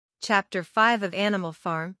Chapter 5 of Animal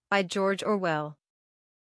Farm, by George Orwell.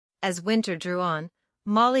 As winter drew on,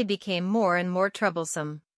 Molly became more and more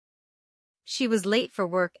troublesome. She was late for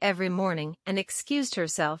work every morning and excused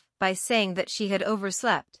herself by saying that she had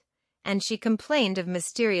overslept, and she complained of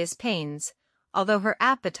mysterious pains, although her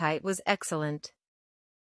appetite was excellent.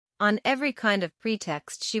 On every kind of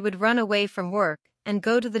pretext she would run away from work and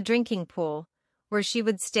go to the drinking pool, where she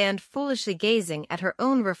would stand foolishly gazing at her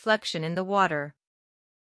own reflection in the water.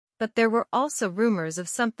 But there were also rumors of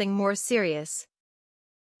something more serious.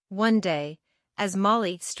 One day, as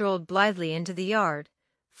Molly strolled blithely into the yard,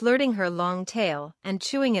 flirting her long tail and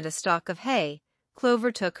chewing at a stalk of hay,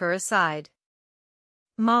 Clover took her aside.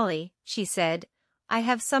 "Molly," she said, "I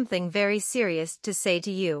have something very serious to say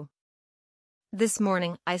to you. This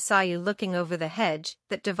morning I saw you looking over the hedge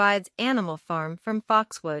that divides Animal Farm from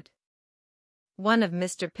Foxwood. One of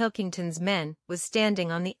Mr. Pilkington's men was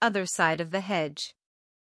standing on the other side of the hedge.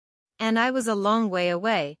 And I was a long way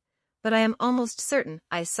away, but I am almost certain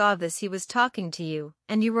I saw this. He was talking to you,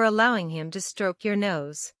 and you were allowing him to stroke your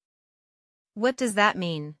nose." "What does that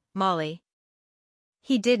mean, Molly?"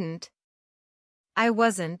 "He didn't. I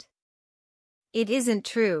wasn't." "It isn't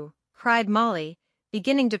true," cried Molly,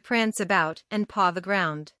 beginning to prance about and paw the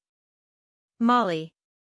ground. "Molly,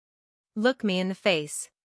 look me in the face.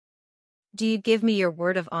 Do you give me your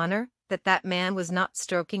word of honor that that man was not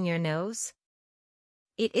stroking your nose?"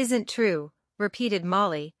 "It isn't true," repeated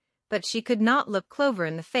Molly, but she could not look Clover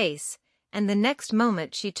in the face, and the next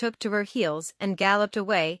moment she took to her heels and galloped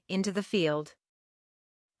away into the field.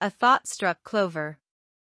 A thought struck Clover.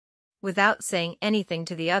 Without saying anything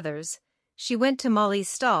to the others, she went to Molly's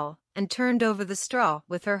stall and turned over the straw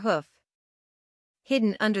with her hoof.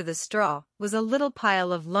 Hidden under the straw was a little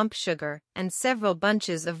pile of lump sugar and several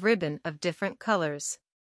bunches of ribbon of different colors.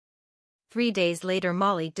 3 days later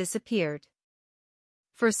Molly disappeared.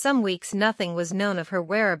 For some weeks nothing was known of her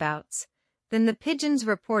whereabouts. Then the pigeons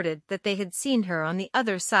reported that they had seen her on the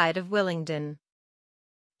other side of Willingdon.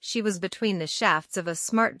 She was between the shafts of a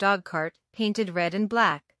smart dog-cart painted red and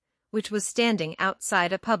black, which was standing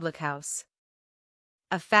outside a public-house.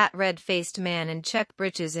 A fat red-faced man in check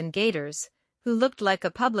breeches and gaiters, who looked like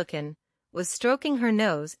a publican, was stroking her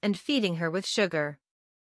nose and feeding her with sugar.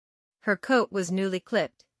 Her coat was newly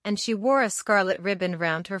clipped, and she wore a scarlet ribbon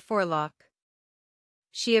round her forelock.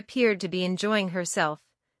 She appeared to be enjoying herself,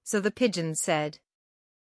 so the pigeons said.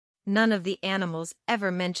 None of the animals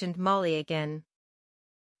ever mentioned Molly again.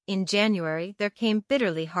 In January there came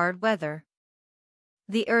bitterly hard weather.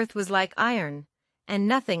 The earth was like iron, and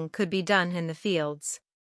nothing could be done in the fields.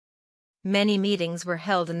 Many meetings were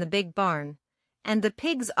held in the big barn, and the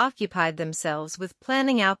pigs occupied themselves with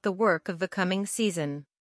planning out the work of the coming season.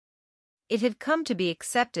 It had come to be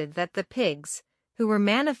accepted that the pigs, who were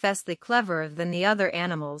manifestly cleverer than the other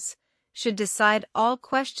animals, should decide all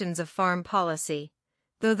questions of farm policy,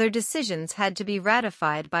 though their decisions had to be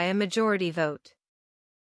ratified by a majority vote.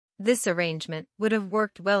 This arrangement would have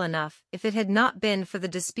worked well enough if it had not been for the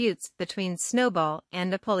disputes between Snowball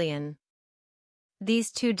and Napoleon.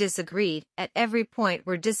 These two disagreed at every point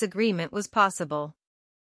where disagreement was possible.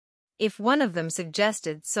 If one of them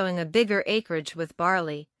suggested sowing a bigger acreage with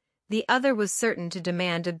barley, the other was certain to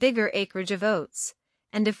demand a bigger acreage of oats,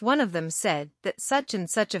 and if one of them said that such and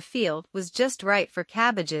such a field was just right for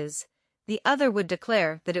cabbages, the other would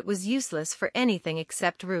declare that it was useless for anything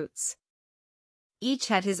except roots. Each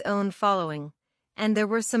had his own following, and there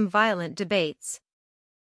were some violent debates.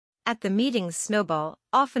 At the meetings Snowball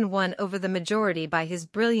often won over the majority by his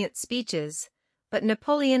brilliant speeches, but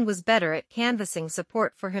Napoleon was better at canvassing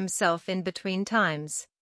support for himself in between times.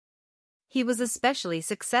 He was especially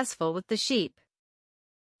successful with the sheep.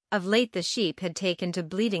 Of late the sheep had taken to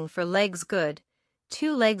bleating for legs good,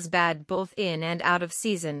 2 legs bad both in and out of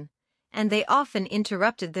season, and they often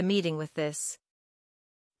interrupted the meeting with this.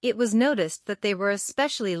 It was noticed that they were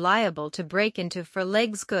especially liable to break into for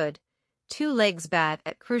legs good, 2 legs bad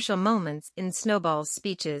at crucial moments in Snowball's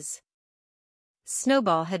speeches.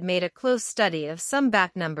 Snowball had made a close study of some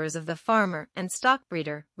back numbers of the Farmer and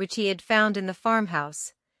Stockbreeder which he had found in the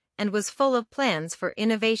farmhouse, and was full of plans for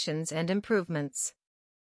innovations and improvements.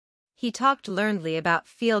 He talked learnedly about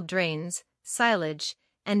field drains, silage,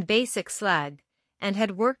 and basic slag, and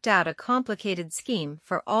had worked out a complicated scheme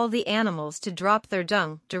for all the animals to drop their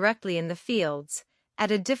dung directly in the fields,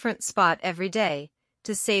 at a different spot every day,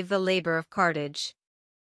 to save the labor of cartage.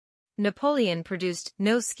 Napoleon produced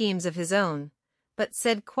no schemes of his own, but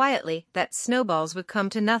said quietly that Snowball's would come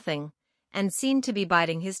to nothing, and seemed to be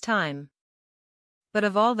biding his time. But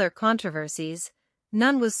of all their controversies,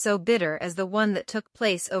 none was so bitter as the one that took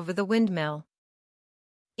place over the windmill.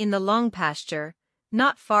 In the long pasture,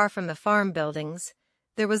 Not far from the farm buildings,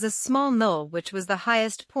 there was a small knoll which was the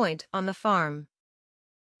highest point on the farm.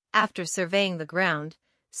 After surveying the ground,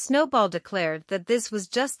 Snowball declared that this was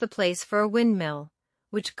just the place for a windmill,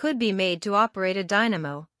 which could be made to operate a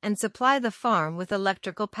dynamo and supply the farm with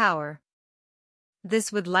electrical power.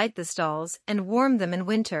 This would light the stalls and warm them in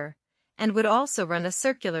winter, and would also run a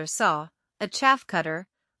circular saw, a chaff cutter,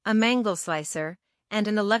 a mangle slicer, and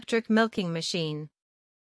an electric milking machine.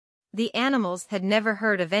 The animals had never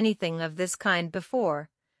heard of anything of this kind before,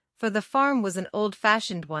 for the farm was an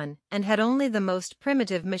old-fashioned one and had only the most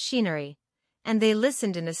primitive machinery, and they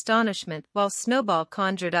listened in astonishment while Snowball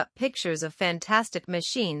conjured up pictures of fantastic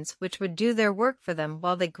machines which would do their work for them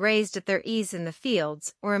while they grazed at their ease in the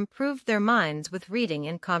fields or improved their minds with reading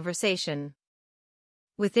and conversation.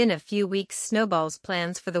 Within a few weeks Snowball's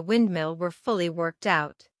plans for the windmill were fully worked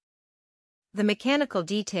out. The mechanical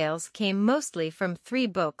details came mostly from 3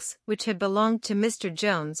 books which had belonged to Mr.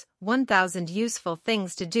 Jones, 1000 Useful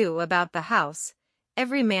Things to Do About the House,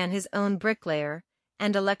 Every Man His Own Bricklayer,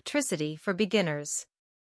 and Electricity for Beginners.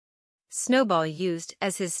 Snowball used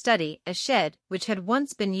as his study a shed which had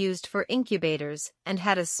once been used for incubators and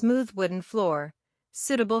had a smooth wooden floor,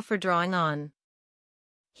 suitable for drawing on.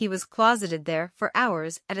 He was closeted there for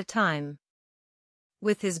hours at a time.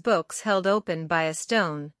 With his books held open by a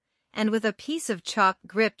stone, and with a piece of chalk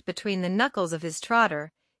gripped between the knuckles of his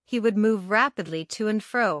trotter, he would move rapidly to and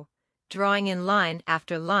fro, drawing in line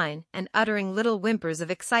after line and uttering little whimpers of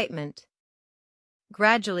excitement.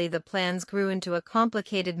 Gradually the plans grew into a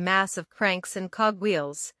complicated mass of cranks and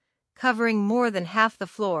cogwheels, covering more than half the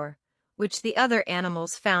floor, which the other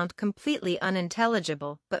animals found completely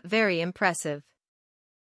unintelligible but very impressive.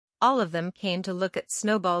 All of them came to look at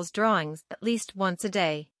Snowball's drawings at least once a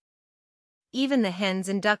day. Even the hens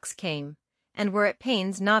and ducks came, and were at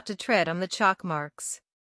pains not to tread on the chalk marks.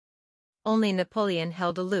 Only Napoleon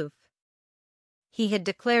held aloof. He had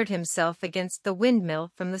declared himself against the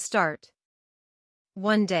windmill from the start.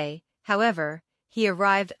 One day, however, he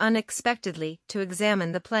arrived unexpectedly to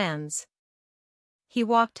examine the plans. He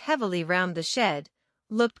walked heavily round the shed,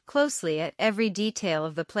 looked closely at every detail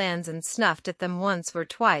of the plans and snuffed at them once or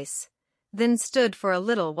twice, then stood for a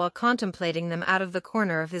little while contemplating them out of the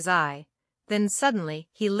corner of his eye. Then suddenly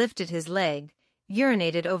he lifted his leg,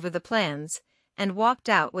 urinated over the plans, and walked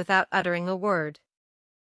out without uttering a word.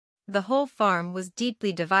 The whole farm was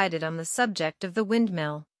deeply divided on the subject of the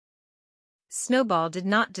windmill. Snowball did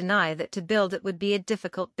not deny that to build it would be a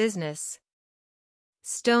difficult business.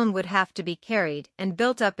 Stone would have to be carried and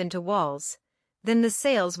built up into walls, then the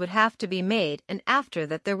sails would have to be made, and after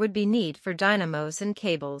that there would be need for dynamos and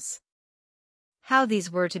cables. How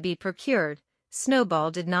these were to be procured,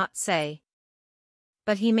 Snowball did not say.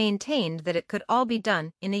 But he maintained that it could all be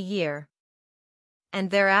done in a year. And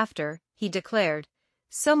thereafter, he declared,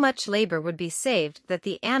 so much labor would be saved that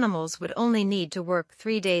the animals would only need to work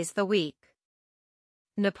 3 days the week.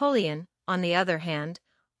 Napoleon, on the other hand,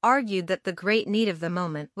 argued that the great need of the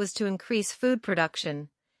moment was to increase food production,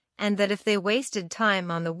 and that if they wasted time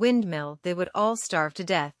on the windmill they would all starve to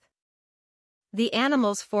death. The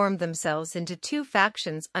animals formed themselves into 2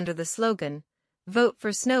 factions under the slogan, "Vote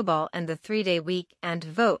for Snowball and the 3-day week" and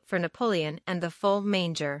 "Vote for Napoleon and the full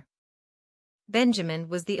manger." Benjamin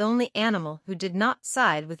was the only animal who did not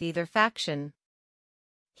side with either faction.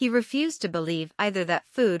 He refused to believe either that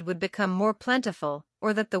food would become more plentiful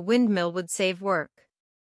or that the windmill would save work.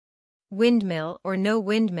 Windmill or no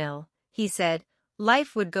windmill, he said,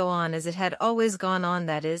 life would go on as it had always gone on,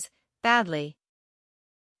 that is, badly.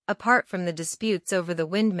 Apart from the disputes over the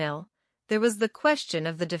windmill, there was the question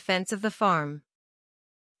of the defense of the farm.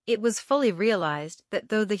 It was fully realized that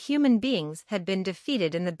though the human beings had been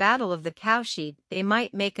defeated in the Battle of the Cowshed, they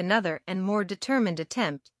might make another and more determined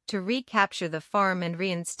attempt to recapture the farm and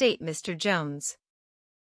reinstate Mr. Jones.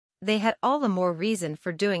 They had all the more reason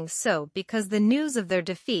for doing so because the news of their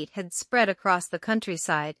defeat had spread across the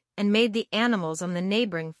countryside and made the animals on the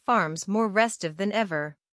neighboring farms more restive than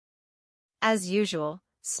ever. As usual,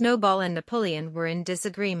 Snowball and Napoleon were in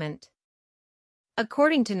disagreement.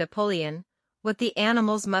 According to Napoleon, what the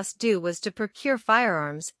animals must do was to procure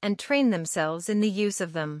firearms and train themselves in the use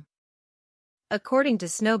of them. According to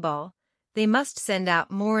Snowball, they must send out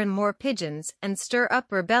more and more pigeons and stir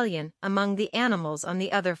up rebellion among the animals on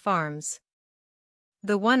the other farms.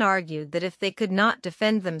 The one argued that if they could not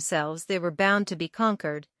defend themselves they were bound to be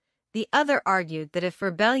conquered, the other argued that if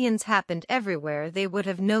rebellions happened everywhere they would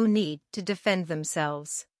have no need to defend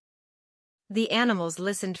themselves. The animals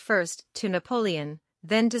listened first to Napoleon,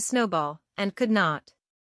 then to Snowball, and could not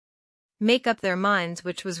make up their minds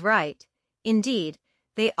which was right. Indeed,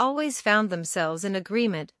 they always found themselves in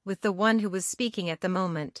agreement with the one who was speaking at the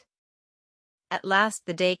moment. At last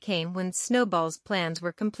the day came when Snowball's plans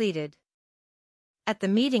were completed. At the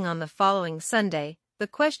meeting on the following Sunday, the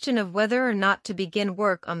question of whether or not to begin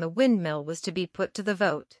work on the windmill was to be put to the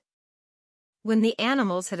vote. When the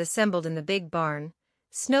animals had assembled in the big barn,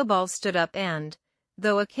 Snowball stood up and,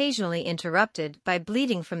 though occasionally interrupted by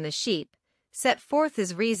bleating from the sheep, set forth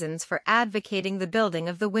his reasons for advocating the building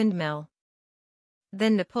of the windmill.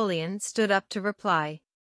 Then Napoleon stood up to reply.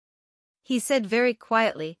 He said very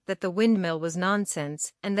quietly that the windmill was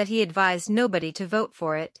nonsense and that he advised nobody to vote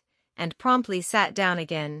for it, and promptly sat down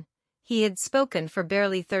again. He had spoken for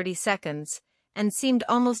barely 30 seconds, and seemed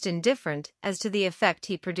almost indifferent as to the effect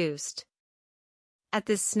he produced. At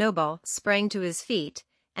this Snowball sprang to his feet,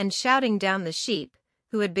 and shouting down the sheep,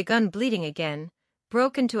 who had begun bleating again,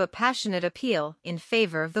 broke into a passionate appeal in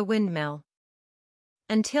favor of the windmill.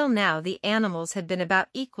 Until now the animals had been about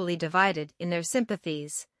equally divided in their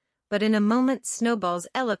sympathies, but in a moment Snowball's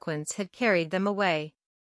eloquence had carried them away.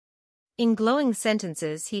 In glowing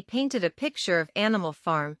sentences he painted a picture of Animal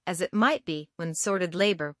Farm as it might be when sordid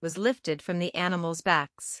labor was lifted from the animals'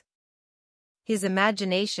 backs. His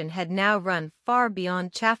imagination had now run far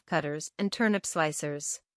beyond chaff cutters and turnip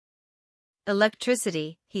slicers.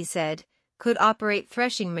 Electricity, he said, could operate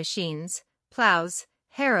threshing machines, plows,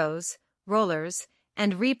 harrows, rollers,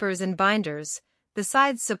 and reapers and binders,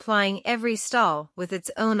 besides supplying every stall with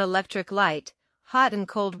its own electric light, hot and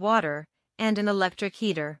cold water, and an electric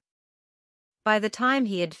heater. By the time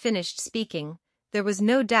he had finished speaking, there was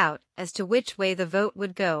no doubt as to which way the vote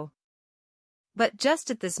would go. But just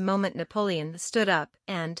at this moment Napoleon stood up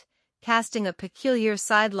and, casting a peculiar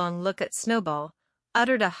sidelong look at Snowball,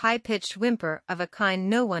 uttered a high-pitched whimper of a kind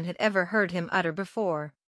no one had ever heard him utter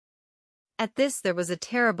before. At this there was a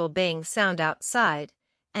terrible baying sound outside,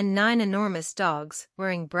 and 9 enormous dogs,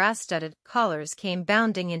 wearing brass-studded collars, came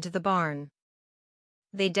bounding into the barn.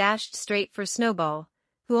 They dashed straight for Snowball,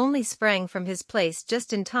 who only sprang from his place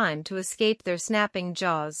just in time to escape their snapping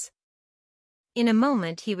jaws. In a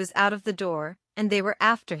moment he was out of the door, and they were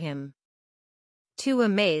after him. Too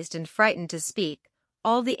amazed and frightened to speak,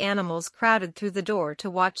 all the animals crowded through the door to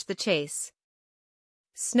watch the chase.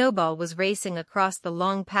 Snowball was racing across the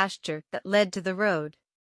long pasture that led to the road.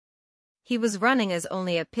 He was running as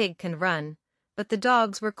only a pig can run, but the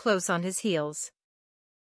dogs were close on his heels.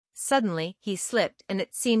 Suddenly he slipped and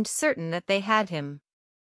it seemed certain that they had him.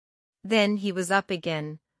 Then he was up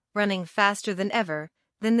again, running faster than ever,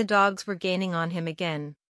 then the dogs were gaining on him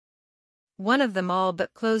again. One of them all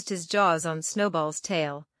but closed his jaws on Snowball's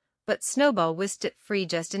tail, but Snowball whisked it free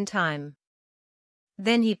just in time.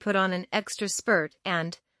 Then he put on an extra spurt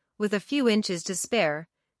and, with a few inches to spare,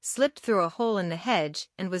 slipped through a hole in the hedge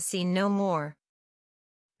and was seen no more.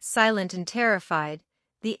 Silent and terrified,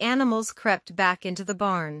 the animals crept back into the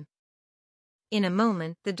barn. In a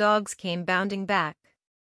moment the dogs came bounding back.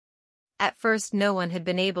 At first no one had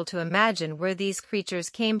been able to imagine where these creatures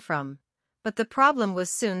came from, but the problem was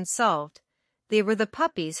soon solved. They were the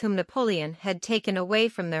puppies whom Napoleon had taken away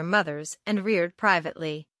from their mothers and reared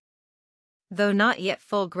privately. Though not yet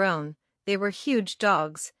full grown, they were huge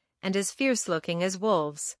dogs, and as fierce-looking as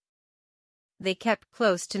wolves. They kept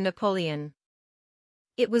close to Napoleon.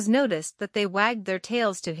 It was noticed that they wagged their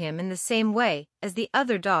tails to him in the same way as the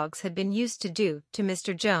other dogs had been used to do to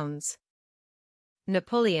Mr. Jones.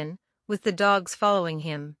 Napoleon, with the dogs following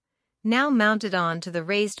him, now mounted on to the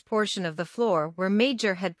raised portion of the floor where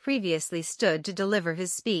Major had previously stood to deliver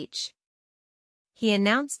his speech. He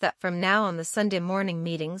announced that from now on the Sunday morning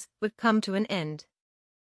meetings would come to an end.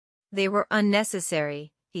 They were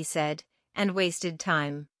unnecessary, he said, and wasted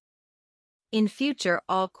time. In future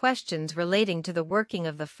all questions relating to the working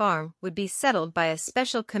of the farm would be settled by a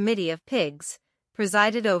special committee of pigs,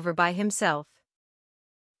 presided over by himself.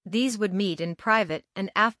 These would meet in private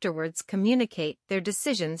and afterwards communicate their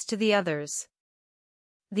decisions to the others.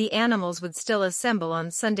 The animals would still assemble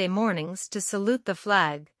on Sunday mornings to salute the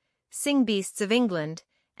flag, sing Beasts of England,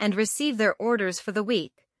 and receive their orders for the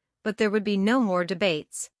week, but there would be no more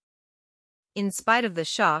debates. In spite of the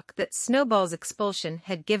shock that Snowball's expulsion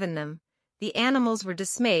had given them, the animals were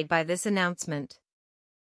dismayed by this announcement.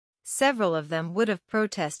 Several of them would have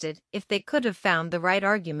protested if they could have found the right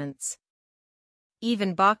arguments.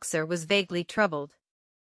 Even Boxer was vaguely troubled.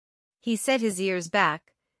 He set his ears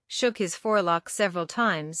back, shook his forelock several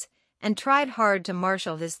times, and tried hard to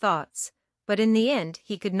marshal his thoughts, but in the end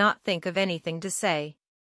he could not think of anything to say.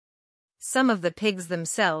 Some of the pigs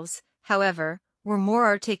themselves, however, were more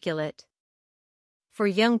articulate. For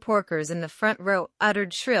young porkers in the front row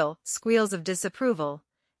uttered shrill squeals of disapproval,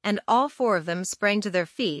 and all four of them sprang to their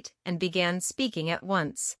feet and began speaking at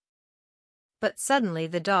once. But suddenly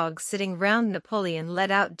the dogs sitting round Napoleon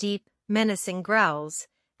let out deep, menacing growls,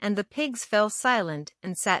 and the pigs fell silent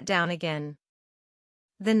and sat down again.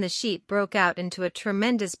 Then the sheep broke out into a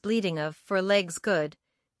tremendous bleating of 4 legs good,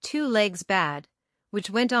 2 legs bad, which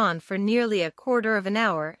went on for nearly a quarter of an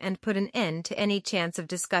hour and put an end to any chance of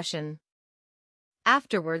discussion.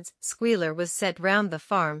 Afterwards, Squealer was sent round the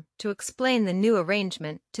farm to explain the new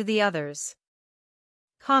arrangement to the others.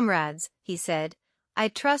 "Comrades," he said, "I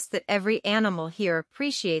trust that every animal here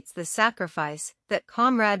appreciates the sacrifice that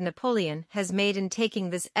Comrade Napoleon has made in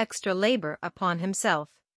taking this extra labor upon himself.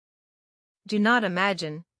 Do not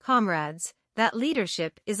imagine, comrades, that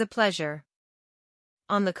leadership is a pleasure.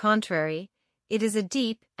 On the contrary, it is a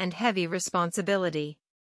deep and heavy responsibility.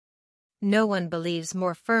 No one believes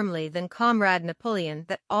more firmly than Comrade Napoleon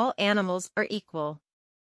that all animals are equal.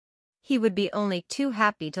 He would be only too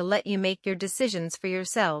happy to let you make your decisions for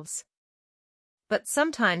yourselves. But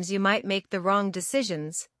sometimes you might make the wrong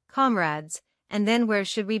decisions, comrades, and then where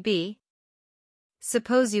should we be?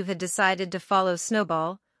 Suppose you had decided to follow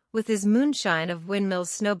Snowball, with his moonshine of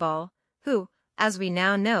Windmill's Snowball, who, as we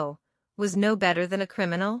now know, was no better than a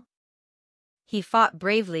criminal? He fought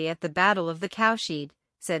bravely at the Battle of the Cowshed,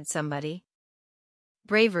 said somebody.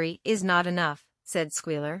 Bravery is not enough, said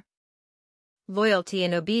Squealer. Loyalty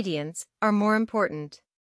and obedience are more important.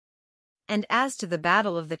 And as to the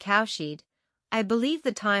Battle of the Cowshed, I believe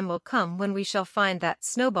the time will come when we shall find that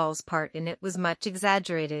Snowball's part in it was much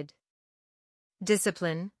exaggerated.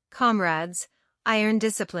 Discipline, comrades, iron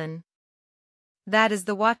discipline. That is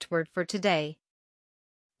the watchword for today.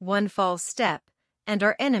 One false step, and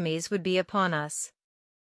our enemies would be upon us.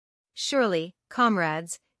 Surely,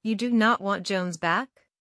 comrades, you do not want Jones back?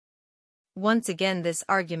 Once again this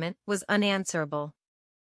argument was unanswerable.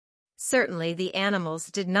 Certainly the animals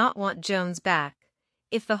did not want Jones back.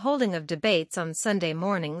 If the holding of debates on Sunday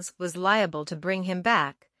mornings was liable to bring him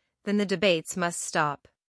back, then the debates must stop.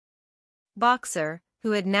 Boxer,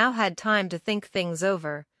 who had now had time to think things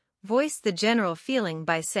over, voiced the general feeling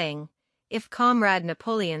by saying, "If Comrade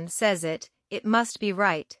Napoleon says it, it must be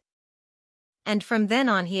right." And from then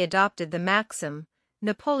on he adopted the maxim,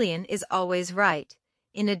 "Napoleon is always right,"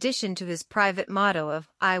 in addition to his private motto of,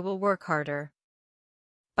 "I will work harder."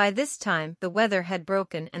 By this time the weather had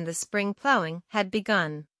broken and the spring plowing had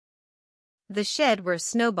begun. The shed where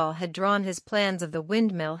Snowball had drawn his plans of the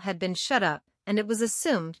windmill had been shut up, and it was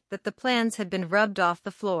assumed that the plans had been rubbed off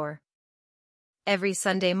the floor. Every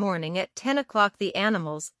Sunday morning at 10 o'clock the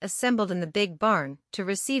animals assembled in the big barn to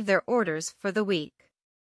receive their orders for the week.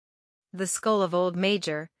 The skull of old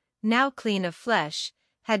Major, now clean of flesh,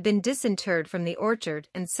 had been disinterred from the orchard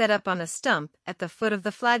and set up on a stump at the foot of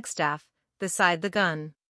the flagstaff, beside the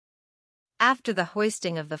gun. After the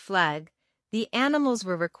hoisting of the flag, the animals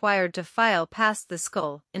were required to file past the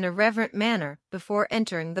skull in a reverent manner before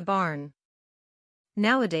entering the barn.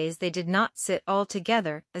 Nowadays they did not sit all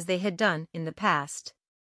together as they had done in the past.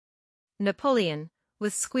 Napoleon,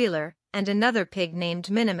 with Squealer, and another pig named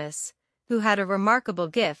Minimus, who had a remarkable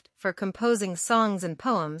gift for composing songs and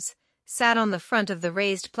poems, sat on the front of the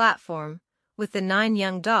raised platform, with the 9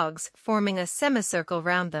 young dogs forming a semicircle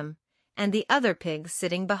round them, and the other pigs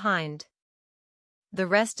sitting behind. The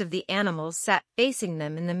rest of the animals sat facing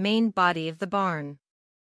them in the main body of the barn.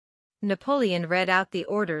 Napoleon read out the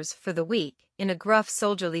orders for the week in a gruff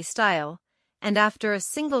soldierly style, and after a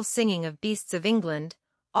single singing of Beasts of England,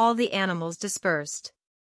 all the animals dispersed.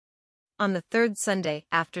 On the 3rd Sunday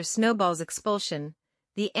after Snowball's expulsion,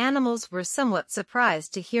 the animals were somewhat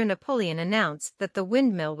surprised to hear Napoleon announce that the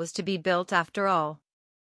windmill was to be built after all.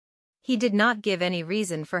 He did not give any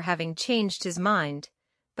reason for having changed his mind,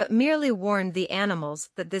 but merely warned the animals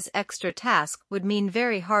that this extra task would mean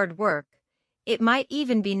very hard work. It might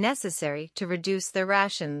even be necessary to reduce their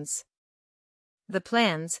rations. The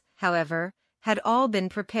plans, however, had all been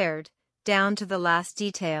prepared, down to the last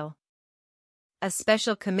detail. A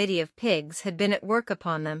special committee of pigs had been at work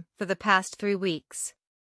upon them for the past 3 weeks.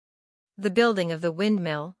 The building of the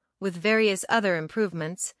windmill, with various other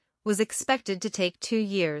improvements, was expected to take 2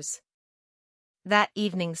 years. That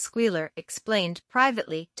evening Squealer explained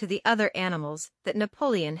privately to the other animals that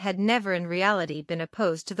Napoleon had never in reality been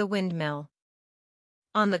opposed to the windmill.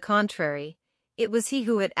 On the contrary, it was he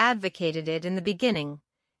who had advocated it in the beginning,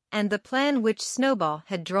 and the plan which Snowball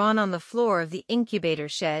had drawn on the floor of the incubator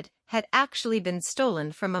shed had actually been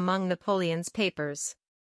stolen from among Napoleon's papers.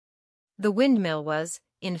 The windmill was,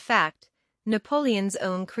 in fact, Napoleon's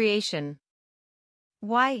own creation.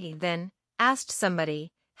 Why, then, asked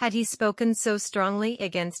somebody, had he spoken so strongly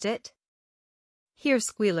against it? Here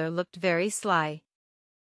Squealer looked very sly.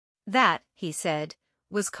 That, he said,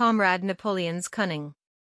 was Comrade Napoleon's cunning.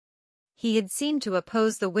 He had seemed to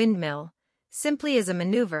oppose the windmill, simply as a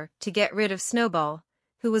maneuver to get rid of Snowball,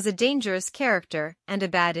 who was a dangerous character and a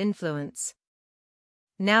bad influence.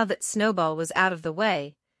 Now that Snowball was out of the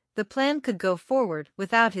way, the plan could go forward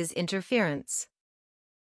without his interference.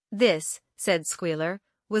 This, said Squealer,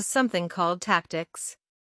 was something called tactics.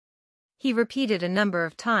 He repeated a number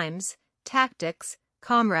of times, tactics,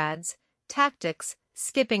 comrades, tactics,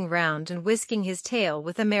 skipping round and whisking his tail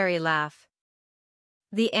with a merry laugh.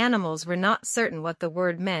 The animals were not certain what the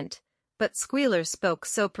word meant, but Squealer spoke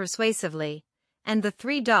so persuasively, and the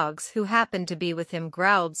 3 dogs who happened to be with him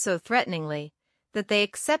growled so threateningly, that they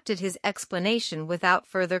accepted his explanation without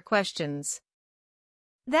further questions.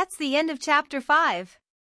 That's the end of Chapter 5.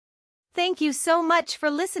 Thank you so much for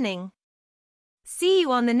listening. See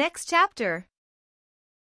you on the next chapter.